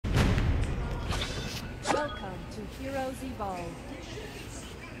Welcome to Heroes Evolve.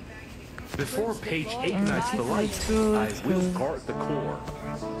 Before page ignites the light, I will guard the core.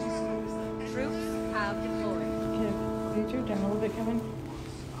 Troops have deployed. Okay, could you down a little bit, Kevin?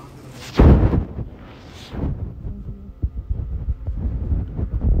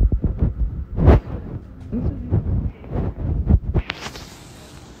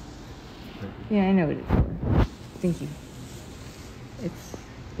 Yeah, I know what it's for. Thank you. It's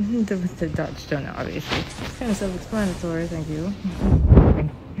the Dodge donut, obviously. It's kind of self-explanatory, thank you.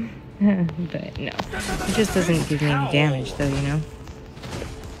 But no, it just doesn't give me any damage, though, you know?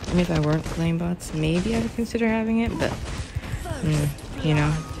 And if I weren't playing bots, maybe I would consider having it, but, you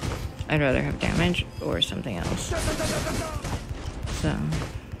know, I'd rather have damage or something else. So.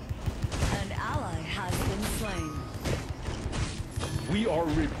 An ally has been slain. We are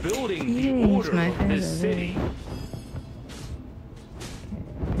rebuilding the order of this city.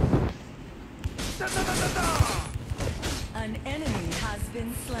 An enemy has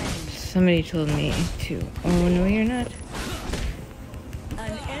been slain. Somebody told me to. Oh, no, you're not.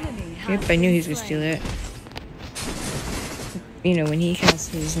 An enemy has Yep, I knew he was gonna steal it. You know, when he casts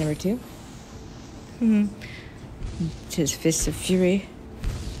his number 2. His Fists of Fury.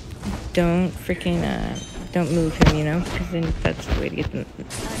 Don't freaking, don't move him, you know? Because then that's the way to get the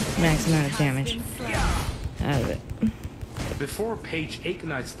max amount of damage out of it. Before page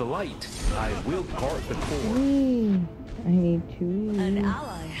ignites the light, I will guard the core. I need to. An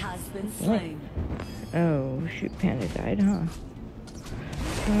ally has been slain. Oh, shoot, Panda died, huh?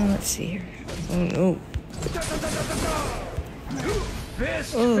 Let's see here. Oh, no.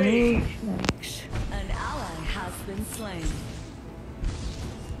 Fist Oh, fade. thanks. An ally has been slain.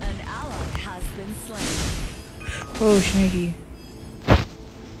 An ally has been slain. Oh, Shaggy.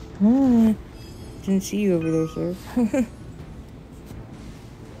 Didn't see you over there, sir.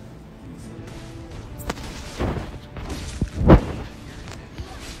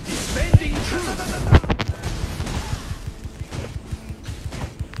 Defending truth.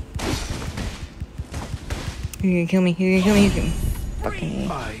 You're gonna kill me. You're gonna kill me. You can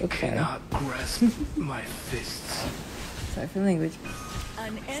fucking I okay. cannot grasp my fists. Sorry for the language.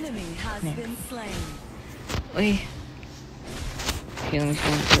 An enemy has been slain. Wait. Feeling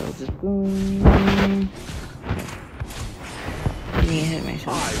strong kills is going. Getting ahead of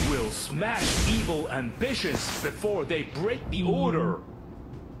myself. I will smash evil ambitions before they break the order.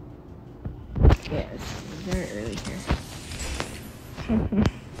 Yeah, it's very early here.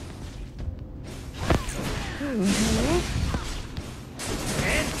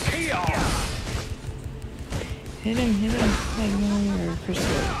 And chaos. Hit him, like Molly or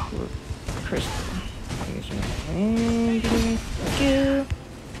Crystal. Crystal. And thank you.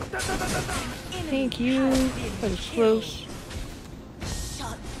 Thank you. That was close.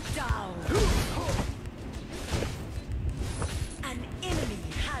 Shut down. An enemy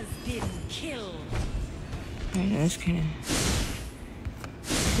has been killed. Alright, that's kind of. I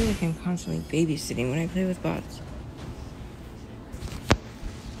feel like I'm constantly babysitting when I play with bots.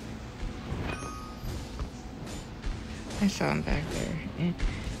 I saw him back there. And...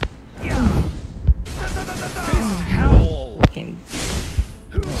 Howl. Fucking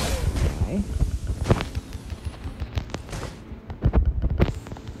die.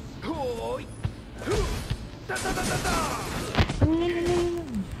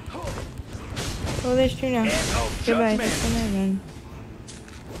 Oh, there's 2 now. Goodbye. That's when I run.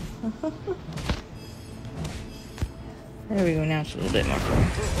 There we go. Now it's a little bit more fun.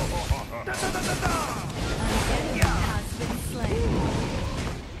 Has been slain.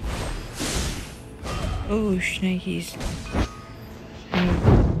 Oh, shnikes.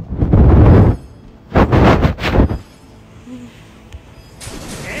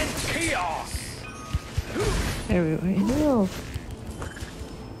 And chaos. There we go. No.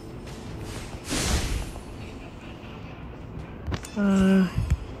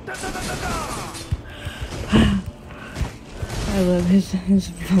 I love his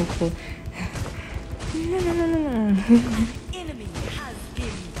vocal. No. Enemy has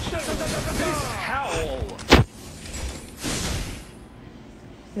been This howl.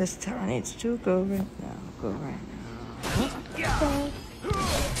 This tower needs to go right now. Go right now.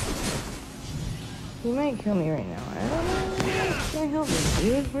 You might kill me right now. I don't know. Can I help me,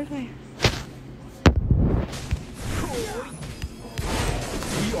 dude? Where's my...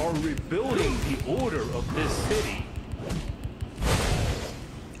 We are rebuilding the order of this city.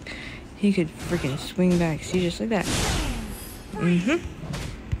 He could freaking swing back. See, just like that. Our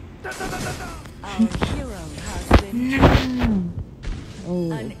hero has been No.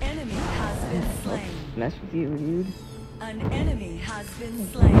 Oh. An enemy has been slain. Mess with you, dude. An enemy has been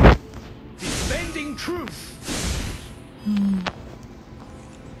slain. Bending truth.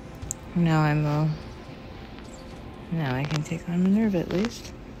 Now I'm now I can take on Minerva at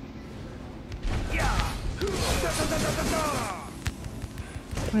least.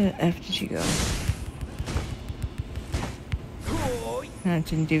 Where the F did you go? That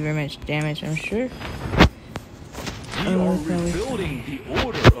didn't do very much damage, I'm sure. We are rebuilding the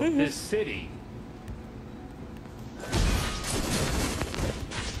order of this city.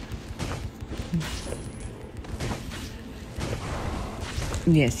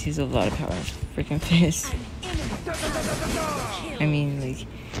 Yes, he has a lot of power. Freaking fist. I mean, like,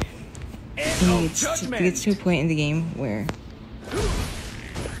 it gets to a point in the game where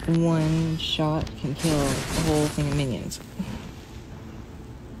one shot can kill a whole thing of minions.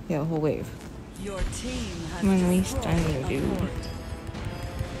 Yeah, a whole wave. Your team has Come on, waste time, dude.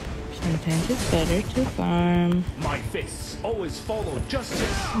 Sometimes it's better to farm. My fists always follow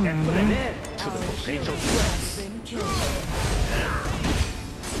justice and put an end to the potential threats.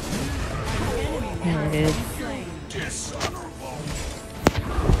 There it is.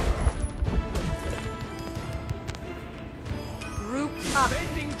 Group up.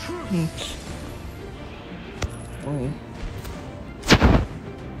 Bending truth. Oops. Oi.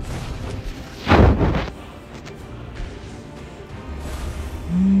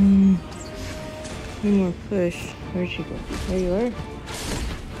 One more push. Where'd she go? There you are.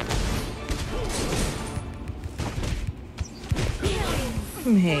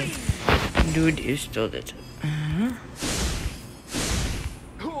 Hey. Dude, you stole it. Huh.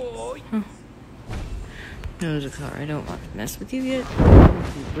 That was a car. I don't want to mess with you yet.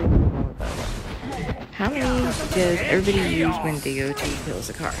 How many does everybody use when they go to kill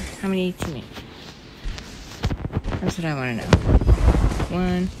a car? How many teammates? That's what I want to know.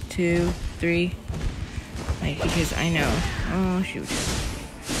 1, 2, 3. Like, because I know. Oh, shoot.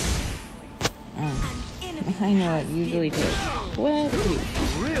 I know it usually takes. What?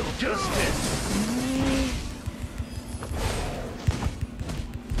 Real justice.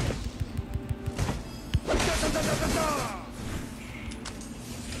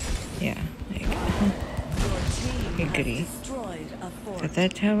 Yeah, like, okay, goody. Got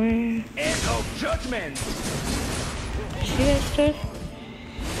that tower. End of judgment. See that stuff?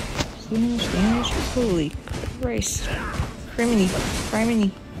 So much damage. Holy Christ. Criminy.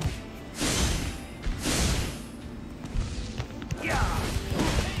 Criminy.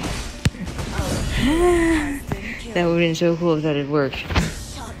 That would have been so cool if that had worked.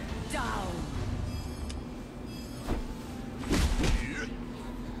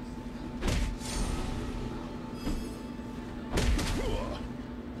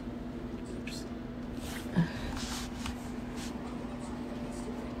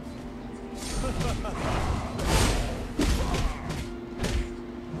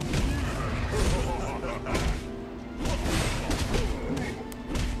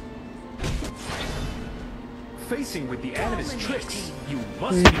 Facing with the enemy's tricks, you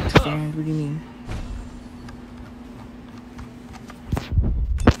must be tough. What do you mean?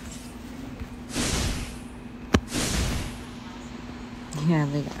 Yeah,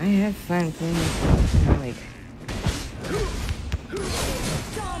 like, I have fun playing this, you know, like...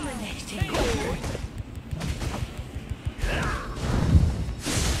 Dominating.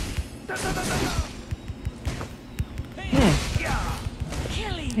 Yeah.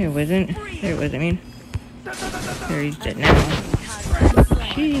 There it wasn't. There it was, I mean. There, he's dead now.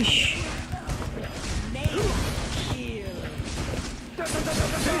 Sheesh.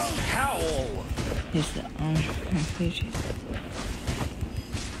 Howl. Here's the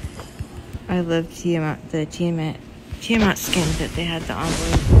I love the Tiamat skin that they had the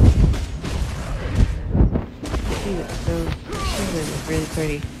Envoy. She was really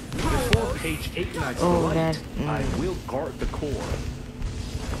pretty. Before page 8 ignites the light, I will guard the core.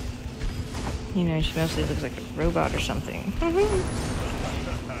 You know, she mostly looks like a robot or something.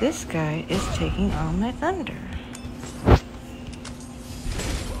 This guy is taking all my thunder.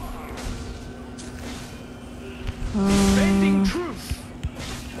 Bending truth.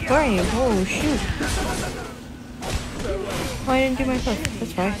 Where are you? Oh, shoot. Oh, I didn't do my part.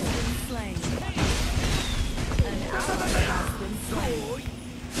 That's fine.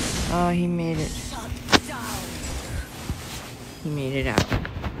 Oh, he made it. He made it out.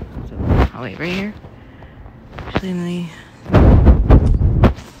 So, I'll wait right here. Actually,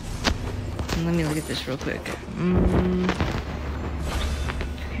 let me look at this real quick.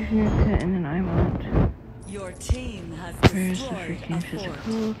 Haircut, and then I want. Your team has Where's the freaking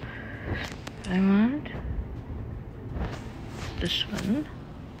physical? I want this one.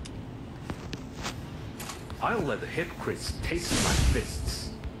 I'll let the hypocrites taste my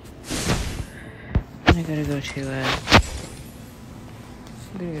fists. I gotta go to,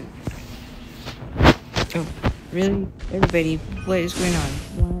 Oh, really? Everybody, what is going on?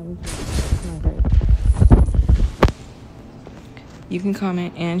 You can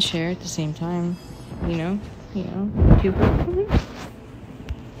comment and share at the same time. You know, YouTuber.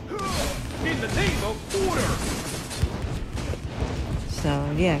 In the name of order.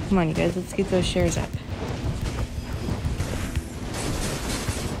 So, yeah, come on, you guys, let's get those shares up.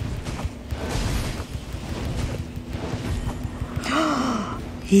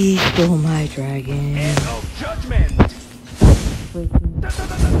 He stole my dragon. End of judgment. Freaking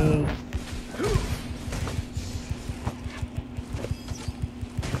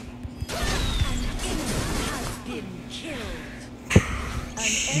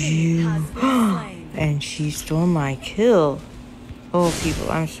and she stole my kill. Oh, people,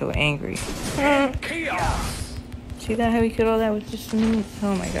 I'm so angry. Chaos. See that? How he killed all that with just a minute?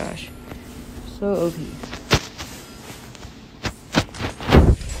 Oh my gosh. So OP.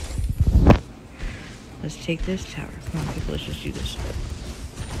 Let's take this tower. Come on, people, let's just do this.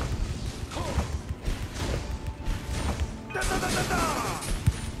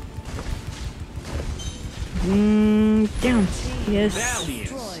 Down. Yes.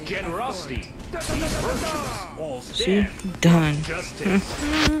 Valiance, generosity, these virtues all See? stand. Done.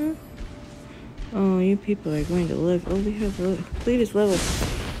 Justice. Oh, you people are going to live. Oh, we have the completest level.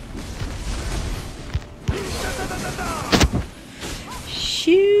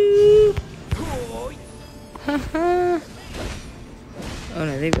 Shoo! Haha. Oh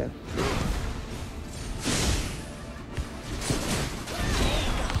no, they've got.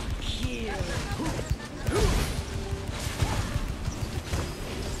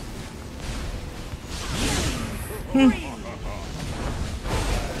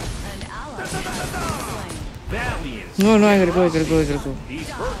 Valiance, No, I gotta go. these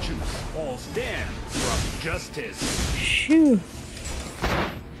virtues all stand from justice. Shoo!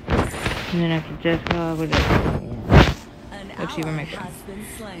 And then after death, what is An let's see where my ally has been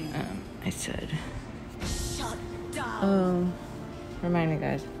slain. I said. Shut down. Oh, remind me,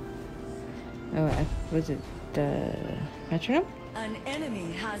 guys. Oh, was it the metronome? An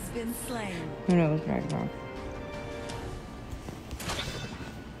enemy has been slain. Oh no, it was Ragnarok.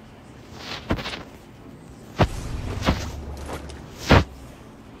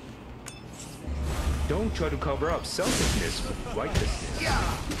 Don't try to cover up selfishness with righteousness.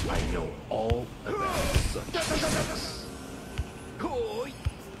 I know all about such things.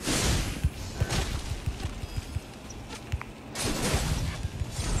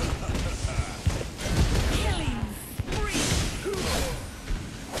 Killing spree.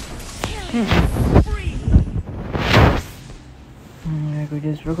 Killing spree. I'm gonna go do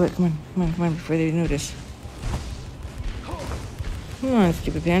this real quick. Come on, before they notice. Come on,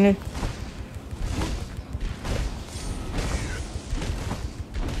 stupid panda.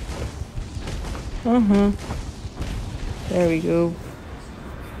 There we go.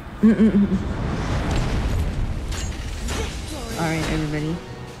 Alright, everybody.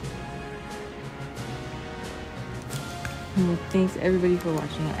 Well, thanks everybody for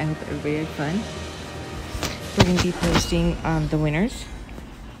watching. I hope everybody had fun. We're going to be posting the winners.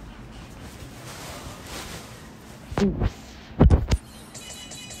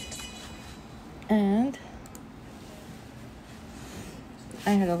 And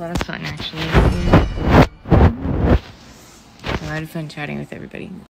I had a lot of fun, actually. I had fun chatting with everybody.